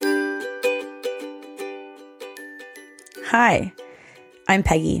Hi, I'm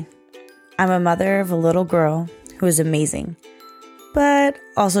Peggy. I'm a mother of a little girl who is amazing, but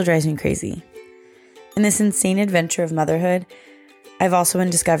also drives me crazy. In this insane adventure of motherhood, I've also been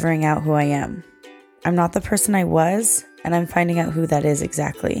discovering out who I am. I'm not the person I was, and I'm finding out who that is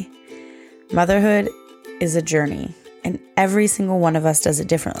exactly. Motherhood is a journey, and every single one of us does it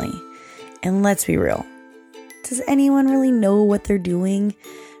differently. And let's be real. Does anyone really know what they're doing?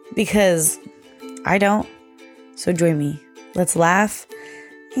 Because I don't. So join me. Let's laugh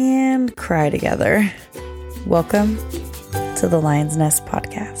and cry together. Welcome to the Lion's Nest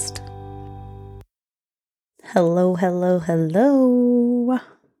podcast. Hello. How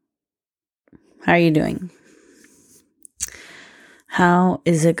are you doing? How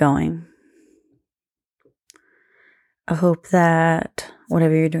is it going? I hope that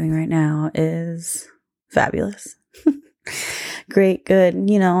whatever you're doing right now is fabulous. Great, good.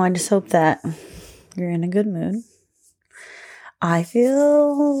 I just hope that you're in a good mood. I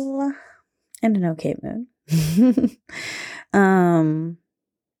feel in an okay mood.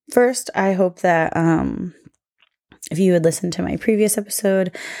 First, I hope that if you would listen to my previous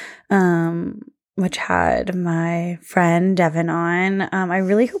episode, which had my friend Devin on, I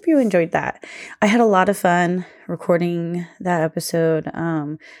really hope you enjoyed that. I had a lot of fun recording that episode.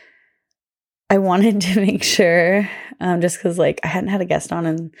 I wanted to make sure, just because I hadn't had a guest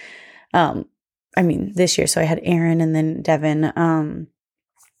on this year, so I had Aaron and then Devin.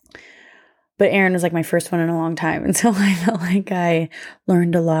 But Aaron was my first one in a long time. And so I felt like I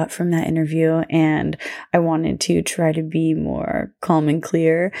learned a lot from that interview, and I wanted to try to be more calm and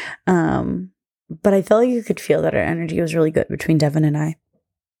clear. But I felt like you could feel that our energy was really good between Devin and I.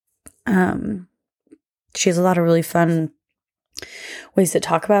 She has a lot of really fun ways to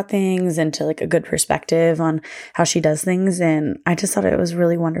talk about things and to a good perspective on how she does things. And I just thought it was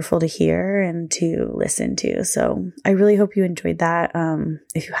really wonderful to hear and to listen to. So I really hope you enjoyed that.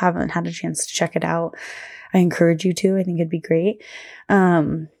 If you haven't had a chance to check it out, I encourage you to. I think it'd be great.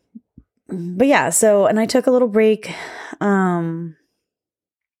 But yeah, and I took a little break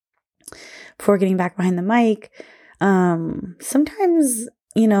before getting back behind the mic. Sometimes,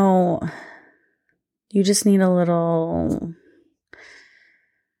 you just need a little,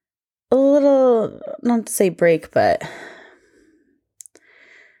 not to say break, but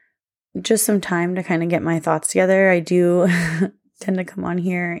just some time to kind of get my thoughts together. I do tend to come on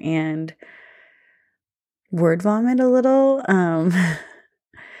here and word vomit a little. I'm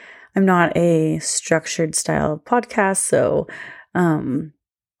not a structured style podcast, so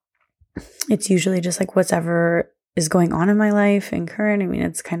it's usually just whatever is going on in my life and current.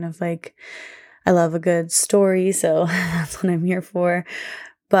 It's kind of I love a good story, so that's what I'm here for.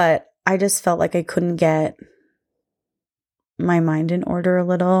 But I just felt like I couldn't get my mind in order a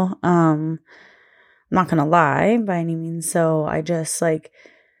little. I'm not going to lie by any means. So I just have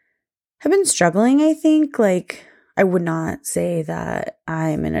been struggling, I think. I would not say that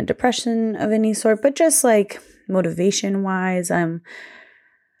I'm in a depression of any sort, but just motivation wise, I've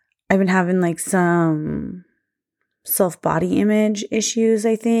been having some self-body image issues,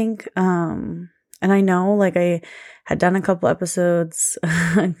 I think. And I know I had done a couple episodes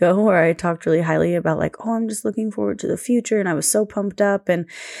ago where I talked really highly about I'm just looking forward to the future, and I was so pumped up. And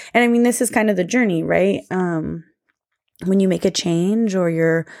this is kind of the journey, right? When you make a change or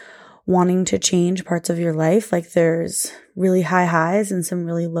you're wanting to change parts of your life, there's really high highs and some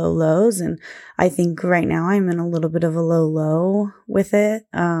really low lows. And I think right now I'm in a little bit of a low with it.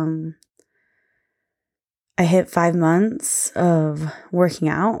 I hit 5 months of working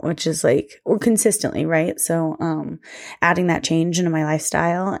out, which is or consistently, right? So, adding that change into my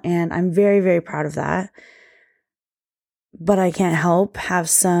lifestyle, and I'm very, very proud of that. But I can't help have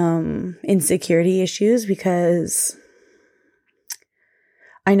some insecurity issues because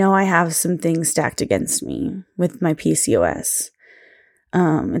I know I have some things stacked against me with my PCOS.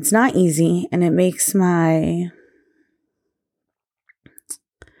 It's not easy, and it makes my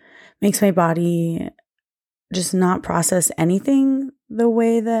body just not process anything the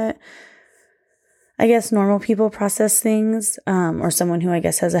way that I guess normal people process things, or someone who I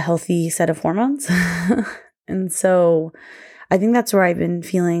guess has a healthy set of hormones. And so I think that's where I've been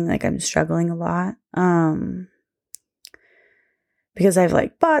feeling I'm struggling a lot. Because I've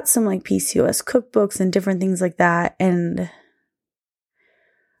bought some PCOS cookbooks and different things like that. And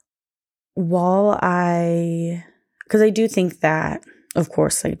because I do think that, of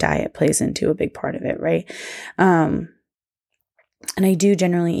course, diet plays into a big part of it, right? And I do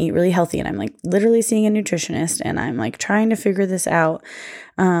generally eat really healthy, and I'm literally seeing a nutritionist, and I'm trying to figure this out.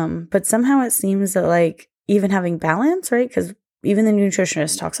 But somehow it seems that even having balance, right? Because even the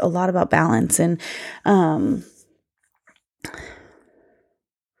nutritionist talks a lot about balance, and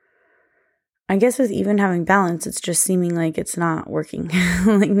I guess with even having balance, it's just seeming like it's not working.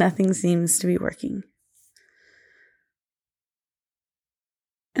 Like nothing seems to be working.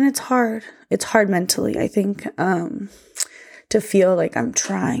 And it's hard. It's hard mentally, I think, to feel like I'm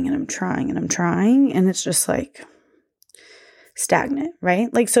trying and I'm trying and I'm trying. And it's just like stagnant, right?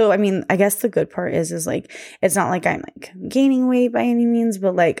 Like, so, I mean, I guess the good part is like, it's not like I'm like gaining weight by any means,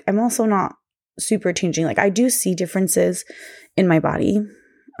 but like, I'm also not super changing. Like, I do see differences in my body.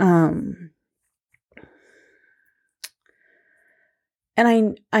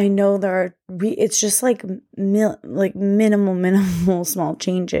 And I know there are, it's just like, minimal small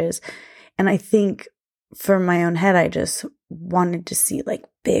changes. And I think for my own head, I just wanted to see like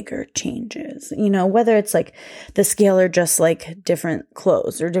bigger changes, whether it's like the scale or just like different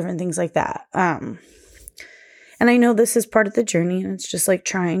clothes or different things like that. And I know this is part of the journey, and it's just like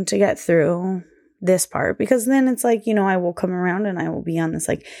trying to get through this part, because then it's like, I will come around and I will be on this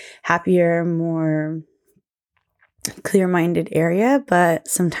like happier, more clear-minded area. But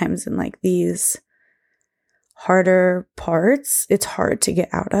sometimes in like these harder parts, it's hard to get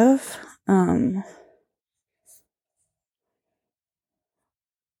out of.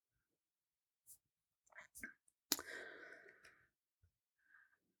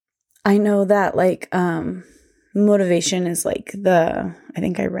 I know that like motivation is like I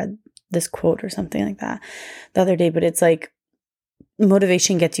think I read this quote or something like that the other day, but it's like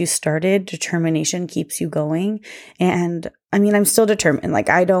motivation gets you started, determination keeps you going. And I mean, I'm still determined. Like,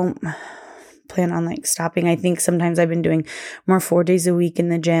 I don't plan on like stopping. I think sometimes I've been doing more 4 days a week in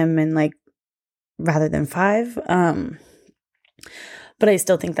the gym and like rather than 5. But I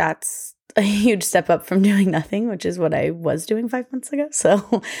still think that's a huge step up from doing nothing, which is what I was doing 5 months ago.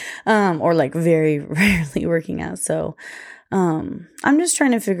 So, or like very rarely working out. So, I'm just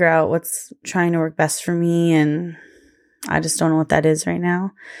trying to figure out what's trying to work best for me. And I just don't know what that is right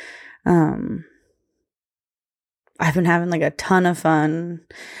now. I've been having like a ton of fun.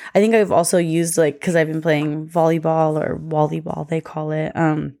 I think I've also used like, cause I've been playing volleyball or volleyball, they call it,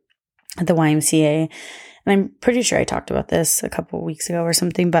 at the YMCA. And I'm pretty sure I talked about this a couple of weeks ago or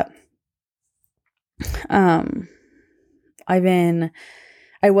something, but, I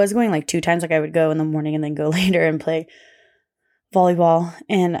was going like 2 times. Like I would go in the morning and then go later and play volleyball.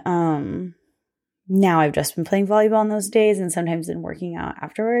 And, now I've just been playing volleyball on those days and sometimes been working out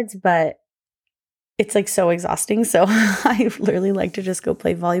afterwards, but it's like so exhausting. So I literally like to just go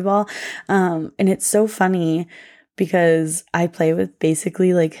play volleyball. And it's so funny because I play with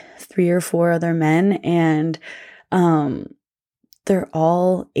basically like 3 or 4 other men, and they're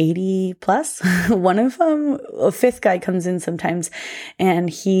all 80 plus. One of them, a 5th guy, comes in sometimes, and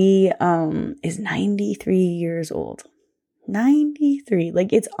he is 93 years old. 93.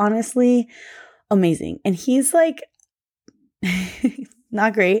 Like, it's honestly amazing. And he's like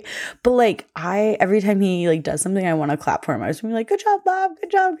not great, but like every time he like does something, I want to clap for him. I just want to be like, good job, Bob,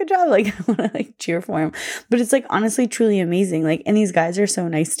 good job, good job. Like, I want to like cheer for him. But it's like honestly truly amazing. Like, and these guys are so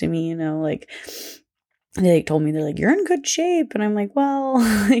nice to me, like they like told me, they're like, you're in good shape. And I'm like, well,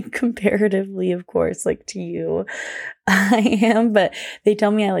 like comparatively, of course, like to you, I am. But they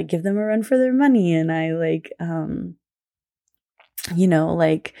tell me I like give them a run for their money, and I like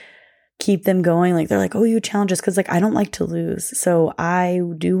like keep them going. Like, they're like, oh, you challenge us, because like I don't like to lose, so I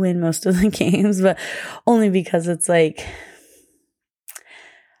do win most of the games, but only because it's like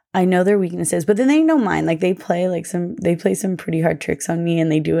I know their weaknesses, but then they know mine. Like, they play some pretty hard tricks on me,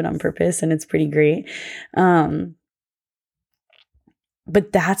 and they do it on purpose, and it's pretty great. But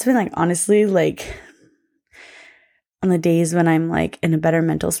that's been like honestly like on the days when I'm like in a better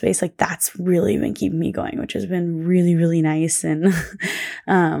mental space, like that's really been keeping me going, which has been really, really nice. And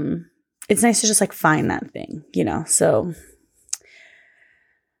it's nice to just like find that thing, so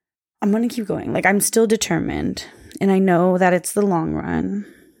I'm going to keep going. Like, I'm still determined, and I know that it's the long run,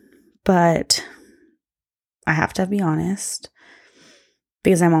 but I have to be honest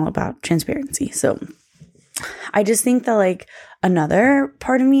because I'm all about transparency. So I just think that like another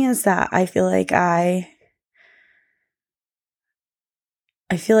part of me is that I feel like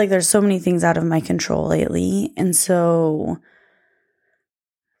there's so many things out of my control lately. And so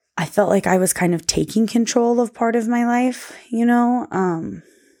I felt like I was kind of taking control of part of my life,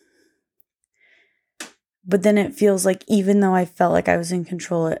 but then it feels like even though I felt like I was in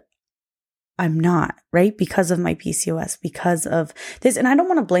control, I'm not, right? Because of my PCOS, because of this. And I don't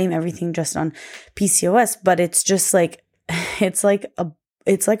want to blame everything just on PCOS, but it's just like, it's like a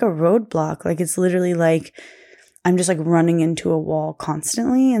roadblock. Like, it's literally like, I'm just like running into a wall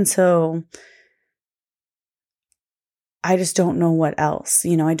constantly. And so I just don't know what else,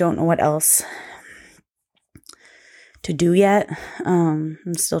 I don't know what else to do yet. I'm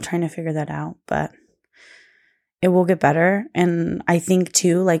still trying to figure that out, but it will get better. And I think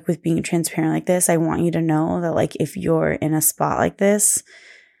too, like with being transparent like this, I want you to know that like if you're in a spot like this,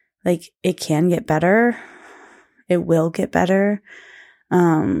 like it can get better. It will get better.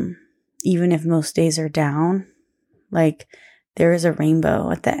 Even if most days are down, like there is a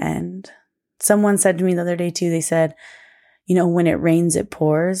rainbow at the end. Someone said to me the other day too, they said, you know, when it rains, it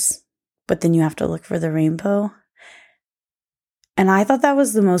pours, but then you have to look for the rainbow. And I thought that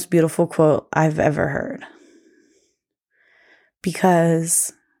was the most beautiful quote I've ever heard.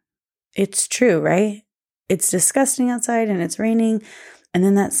 Because it's true, right? It's disgusting outside and it's raining, and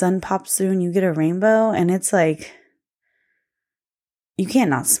then that sun pops through and you get a rainbow, and it's like, you can't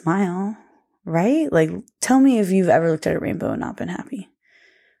not smile, right? Like, tell me if you've ever looked at a rainbow and not been happy.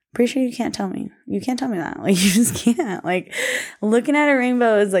 Pretty sure you can't tell me. You can't tell me that. Like, you just can't. Like, looking at a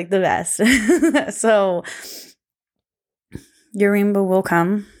rainbow is like the best. So, your rainbow will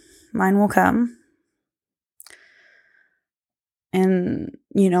come. Mine will come. And,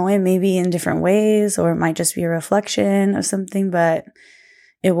 you know, it may be in different ways, or it might just be a reflection of something, but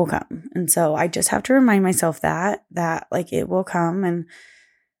it will come. And so I just have to remind myself that like it will come. And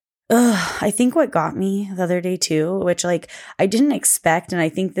I think what got me the other day too, which like I didn't expect, and I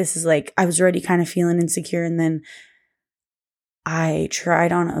think this is like, I was already kind of feeling insecure, and then I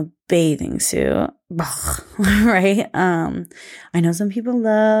tried on a bathing suit, right? I know some people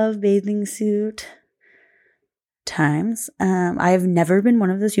love bathing suit times. I've never been one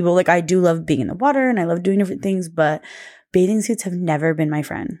of those people. Like, I do love being in the water and I love doing different things, but bathing suits have never been my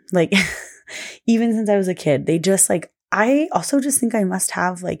friend. Like, even since I was a kid, they just like, I also just think I must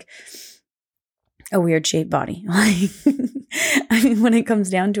have like a weird shaped body. Like, I mean, when it comes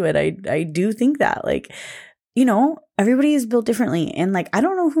down to it, I do think that, like, you know, everybody is built differently. And like, I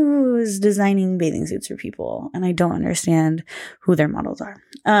don't know who is designing bathing suits for people, and I don't understand who their models are.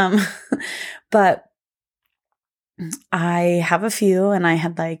 But I have a few, and I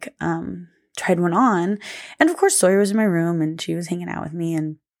had like tried one on, and of course Sawyer was in my room and she was hanging out with me,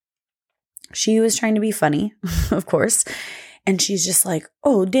 and she was trying to be funny, of course, and she's just like,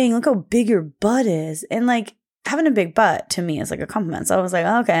 oh dang, look how big your butt is. And like, having a big butt to me is like a compliment, so I was like,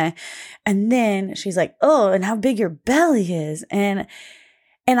 okay. And then she's like, oh, and how big your belly is. And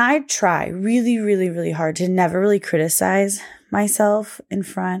I try really, really, really hard to never really criticize myself in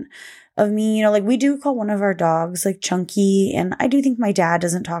front of me. You know, like we do call one of our dogs like Chunky, and I do think my dad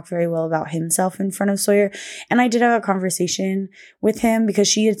doesn't talk very well about himself in front of Sawyer. And I did have a conversation with him because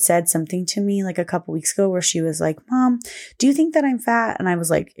she had said something to me like a couple weeks ago where she was like, Mom, do you think that I'm fat? And I was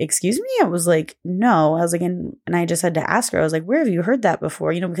like, excuse me? I was like, no. I was like, and I just had to ask her, I was like, where have you heard that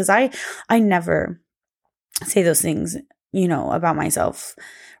before? You know, because I never say those things, you know, about myself.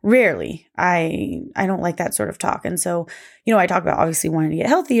 Rarely. I don't like that sort of talk. And so, you know, I talk about obviously wanting to get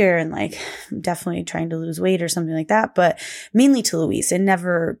healthier and like definitely trying to lose weight or something like that, but mainly to Luis and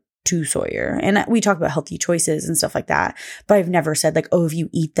never to Sawyer. And we talk about healthy choices and stuff like that, but I've never said like, oh, if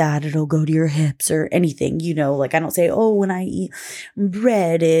you eat that, it'll go to your hips or anything, you know, like I don't say, oh, when I eat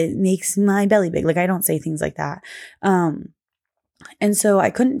bread, it makes my belly big. Like I don't say things like that. And so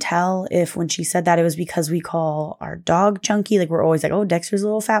I couldn't tell if when she said that it was because we call our dog Chunky. Like we're always like, oh, Dexter's a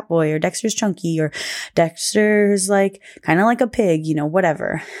little fat boy, or Dexter's chunky, or Dexter's like kind of like a pig, you know,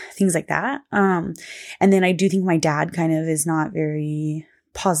 whatever, things like that. And then I do think my dad kind of is not very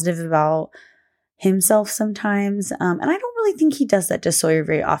positive about himself sometimes. And I don't really think he does that to Sawyer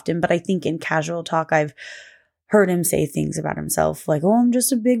very often, but I think in casual talk, I've heard him say things about himself like, oh, I'm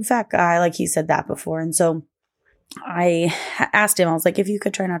just a big fat guy. Like he said that before. And so I asked him, I was like, if you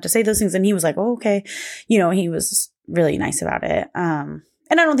could try not to say those things. And he was like, oh, okay. You know, he was really nice about it. And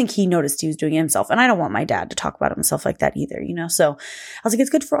I don't think he noticed he was doing it himself. And I don't want my dad to talk about himself like that either, you know? So I was like, it's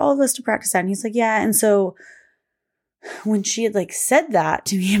good for all of us to practice that. And he's like, yeah. And so when she had like said that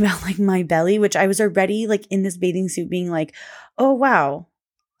to me about like my belly, which I was already like in this bathing suit being like, oh, wow,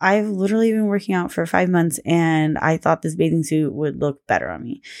 I've literally been working out for 5 months and I thought this bathing suit would look better on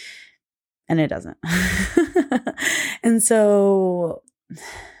me. And it doesn't. And so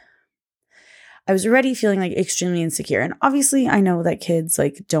I was already feeling like extremely insecure. And obviously I know that kids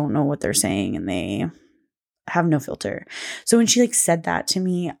like don't know what they're saying and they have no filter. So when she like said that to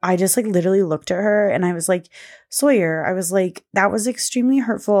me, I just like literally looked at her and I was like, Sawyer, I was like, that was extremely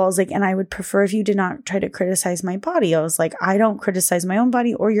hurtful. I was like, and I would prefer if you did not try to criticize my body. I was like, I don't criticize my own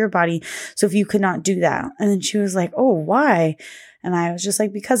body or your body. So if you could not do that. And then she was like, oh, why? And I was just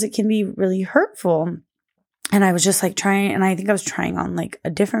like, because it can be really hurtful. And I was just like trying, and I think I was trying on like a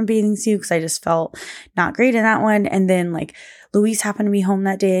different bathing suit because I just felt not great in that one. And then like Luis happened to be home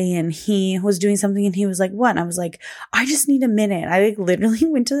that day and he was doing something and he was like, what? And I was like, I just need a minute. I like literally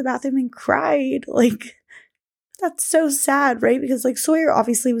went to the bathroom and cried. Like, that's so sad, right? Because like Sawyer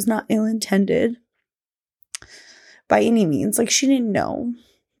obviously was not ill-intended by any means. Like, she didn't know.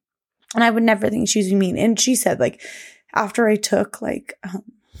 And I would never think she was mean. And she said like, after I took like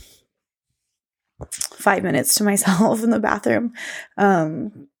 5 minutes to myself in the bathroom,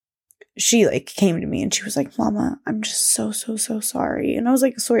 she like came to me and she was like, Mama, I'm just so sorry. And I was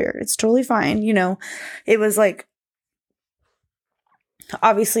like, Sawyer, it's totally fine. You know, it was like,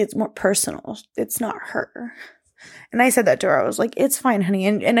 obviously it's more personal. It's not her. And I said that to her. I was like, it's fine, honey.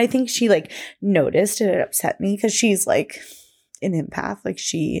 And I think she like noticed and it upset me because she's like an empath. Like,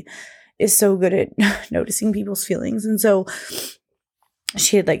 she is so good at noticing people's feelings. And so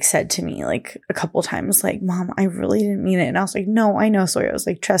she had like said to me like a couple times, like, Mom, I really didn't mean it. And I was like, no, I know, Sawyer. I was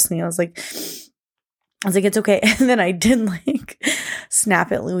like, trust me. I was like, it's okay. And then I did like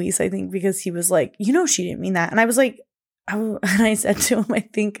snap at Luis, I think, because he was like, you know, she didn't mean that. And I was like, and I said to him,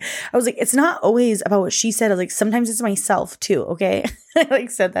 I was like, it's not always about what she said. I was like, sometimes it's myself too. Okay. I like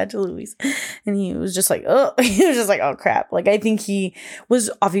said that to Luis and he was just like, oh, he was just like, oh crap. Like, I think he was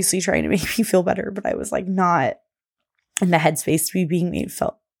obviously trying to make me feel better, but I was like, not in the headspace to be being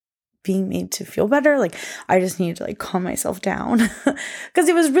made to feel better. Like, I just needed to like calm myself down because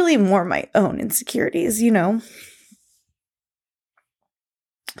it was really more my own insecurities, you know?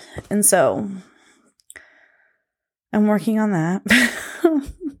 And so I'm working on that.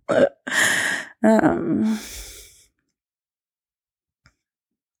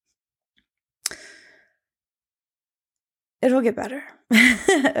 It'll get better.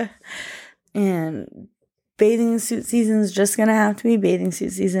 And bathing suit season is just gonna have to be bathing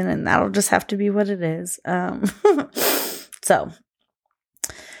suit season, and that'll just have to be what it is. So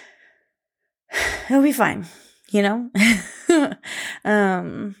it'll be fine, you know?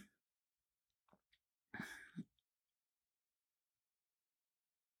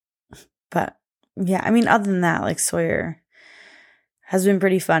 But yeah, I mean, other than that, like, Sawyer has been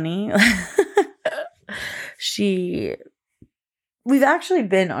pretty funny. We've actually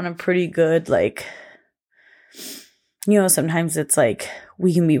been on a pretty good, like, you know, sometimes it's like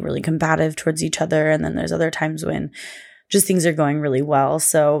we can be really combative towards each other. And then there's other times when just things are going really well.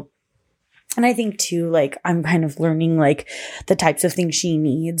 So, and I think too, like, I'm kind of learning like the types of things she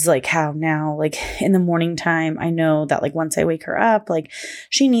needs, like how now, like in the morning time, I know that like once I wake her up, like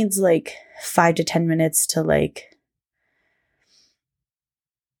she needs like 5 to 10 minutes to like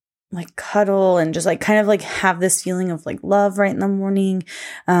cuddle and just like kind of like have this feeling of like love right in the morning.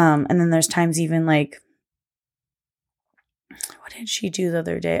 And then there's times even like, what did she do the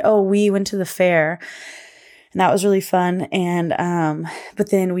other day? Oh, we went to the fair and that was really fun. And, but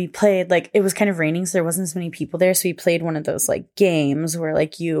then we played, like, it was kind of raining, so there wasn't as many people there. So we played one of those like games where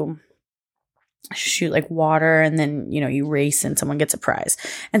like you shoot like water and then, you know, you race and someone gets a prize.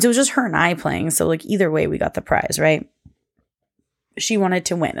 And so it was just her and I playing. So like either way we got the prize, right? She wanted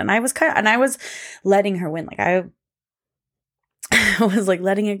to win. And I was letting her win. Like I was like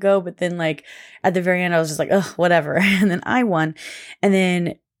letting it go. But then like at the very end, I was just like, oh, whatever. And then I won. And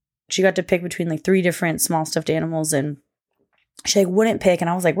then she got to pick between like 3 different small stuffed animals and she like wouldn't pick. And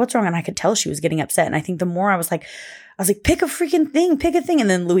I was like, what's wrong? And I could tell she was getting upset. And I think the more I was like, pick a freaking thing, pick a thing. And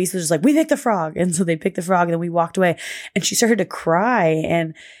then Luis was just like, we picked the frog. And so they picked the frog and then we walked away and she started to cry.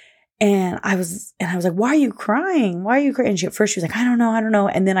 And I was like, why are you crying? Why are you crying? And at first she was like, I don't know.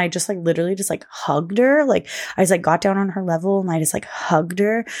 And then I just like literally just like hugged her. Like I just like got down on her level and I just like hugged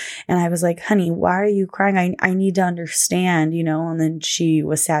her. And I was like, honey, why are you crying? I need to understand, you know? And then she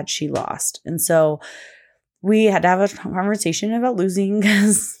was sad she lost. And so we had to have a conversation about losing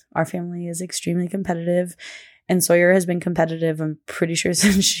because our family is extremely competitive. And Sawyer has been competitive, I'm pretty sure,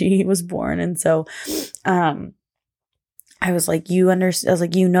 since she was born. And so, I was like, you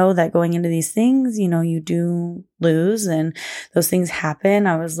know that going into these things, you know, you do lose and those things happen.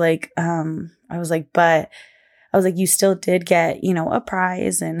 I was like, you still did get, you know, a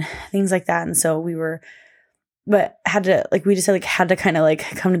prize and things like that. And so we had to kind of like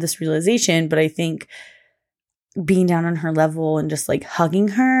come to this realization. But I think being down on her level and just like hugging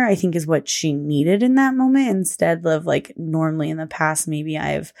her, I think is what she needed in that moment, instead of like normally in the past, maybe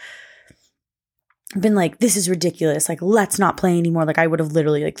I've been like, this is ridiculous. Like, let's not play anymore. Like I would have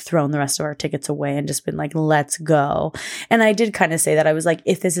literally like thrown the rest of our tickets away and just been like, let's go. And I did kind of say that. I was like,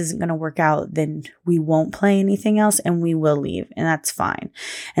 if this isn't going to work out, then we won't play anything else and we will leave and that's fine.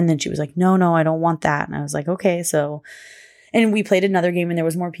 And then she was like, no, I don't want that. And I was like, okay. So and we played another game and there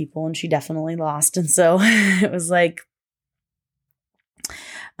was more people and she definitely lost. And so it was like,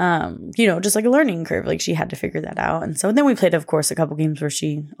 just like a learning curve. Like she had to figure that out. And so then we played, of course, a couple games where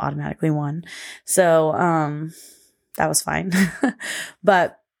she automatically won. So, that was fine.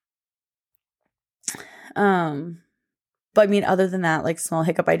 But I mean, other than that, like small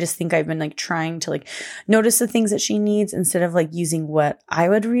hiccup, I just think I've been like trying to like notice the things that she needs instead of like using what I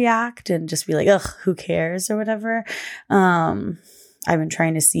would react and just be like, ugh, who cares or whatever. I've been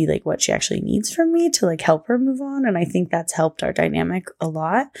trying to see like what she actually needs from me to like help her move on. And I think that's helped our dynamic a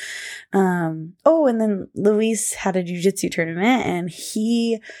lot. And then Luis had a jiu-jitsu tournament and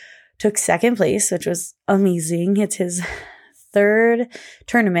he took second place, which was amazing. It's his third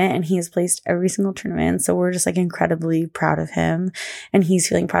tournament and he has placed every single tournament. So we're just like incredibly proud of him and he's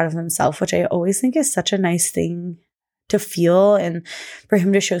feeling proud of himself, which I always think is such a nice thing to feel and for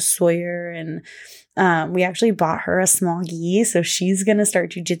him to show Sawyer. And we actually bought her a small gi. So she's going to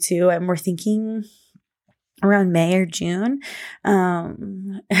start jiu-jitsu and we're thinking around May or June.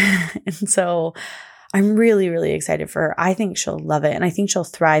 And so I'm really, really excited for her. I think she'll love it. And I think she'll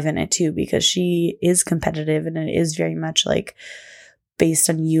thrive in it too, because she is competitive and it is very much like based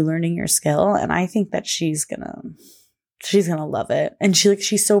on you learning your skill. And I think that she's gonna love it. And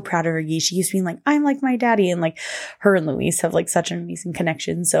she's so proud of her gi. She keeps being like, I'm like my daddy. And like her and Luis have like such an amazing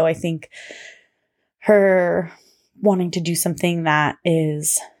connection. So I think her wanting to do something that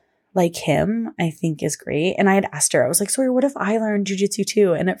is like him, I think is great. And I had asked her, I was like, sorry, what if I learned jujitsu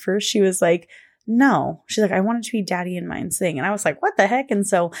too? And at first she was like, no. She's like, I want it to be daddy and mine's thing. And I was like, what the heck? And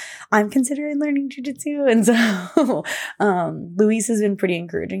so I'm considering learning jujitsu. And so Luis has been pretty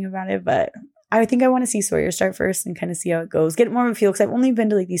encouraging about it, but I think I want to see Sawyer start first and kind of see how it goes. Get more of a feel because I've only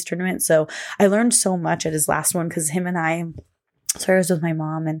been to like these tournaments. So I learned so much at his last one because Sawyer was with my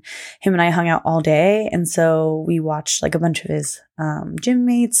mom and him and I hung out all day. And so we watched like a bunch of his gym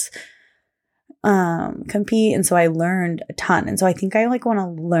mates compete. And so I learned a ton. And so I think I like want to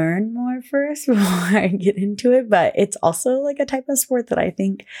learn more first before I get into it. But it's also like a type of sport that I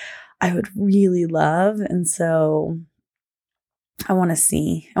think I would really love. And so I want to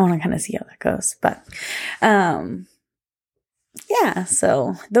kind of see how that goes. But yeah,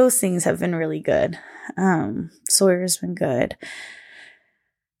 so those things have been really good. Sawyer's been good.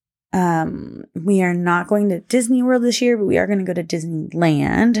 We are not going to Disney World this year, but we are going to go to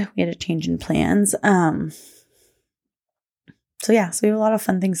Disneyland. We had a change in plans. So we have a lot of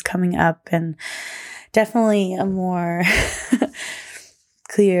fun things coming up and definitely a more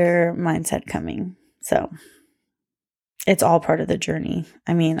clear mindset coming. So it's all part of the journey.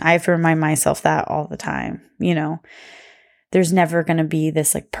 I mean, I have to remind myself that all the time, there's never going to be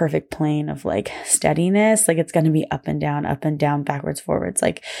this like perfect plane of like steadiness. Like it's going to be up and down, backwards, forwards.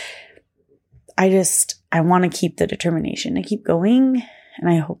 Like I want to keep the determination to keep going. And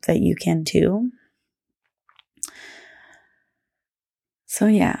I hope that you can too. So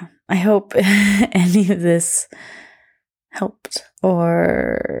yeah, I hope any of this helped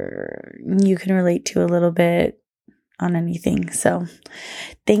or you can relate to a little bit on anything. So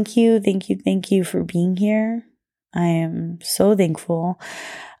thank you for being here. I am so thankful.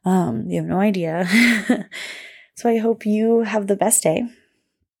 You have no idea. So I hope you have the best day.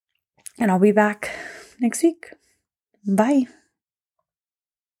 And I'll be back next week. Bye.